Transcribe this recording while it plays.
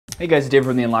Hey guys, it's Dave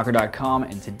from theunlocker.com,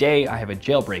 and today I have a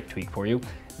jailbreak tweak for you.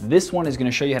 This one is going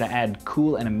to show you how to add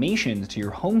cool animations to your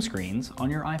home screens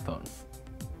on your iPhone.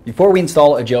 Before we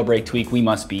install a jailbreak tweak, we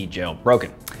must be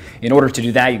jailbroken. In order to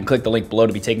do that, you can click the link below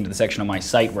to be taken to the section on my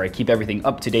site where I keep everything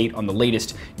up to date on the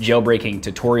latest jailbreaking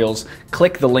tutorials.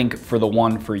 Click the link for the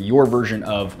one for your version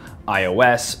of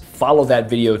iOS, follow that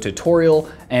video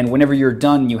tutorial, and whenever you're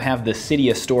done, you have the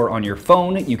Cydia store on your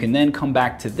phone. You can then come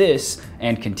back to this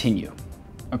and continue.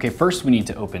 Okay, first we need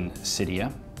to open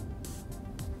Cydia.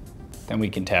 Then we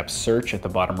can tap search at the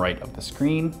bottom right of the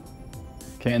screen.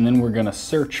 Okay, and then we're gonna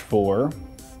search for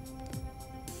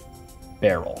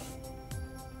Barrel.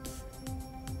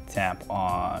 Tap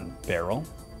on Barrel,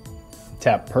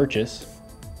 tap purchase,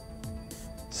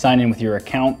 sign in with your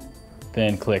account,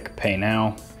 then click pay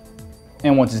now.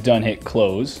 And once it's done, hit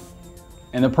close.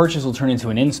 And the purchase will turn into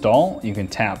an install. You can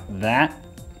tap that,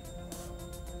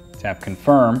 tap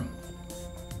confirm,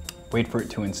 wait for it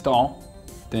to install,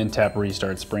 then tap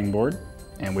restart Springboard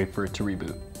and wait for it to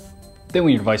reboot. Then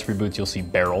when your device reboots, you'll see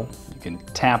Barrel. You can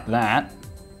tap that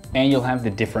and you'll have the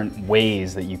different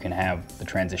ways that you can have the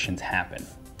transitions happen.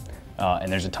 And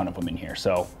there's a ton of them in here.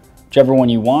 So whichever one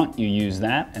you want, you use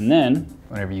that. And then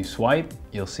whenever you swipe,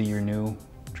 you'll see your new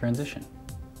transition.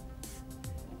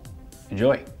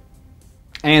 Enjoy.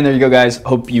 And there you go, guys.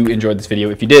 Hope you enjoyed this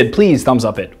video. If you did, please thumbs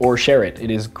up it or share it. It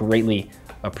is greatly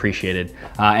appreciated.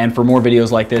 And for more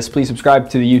videos like this, please subscribe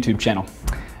to the YouTube channel.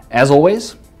 As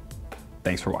always,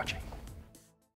 thanks for watching.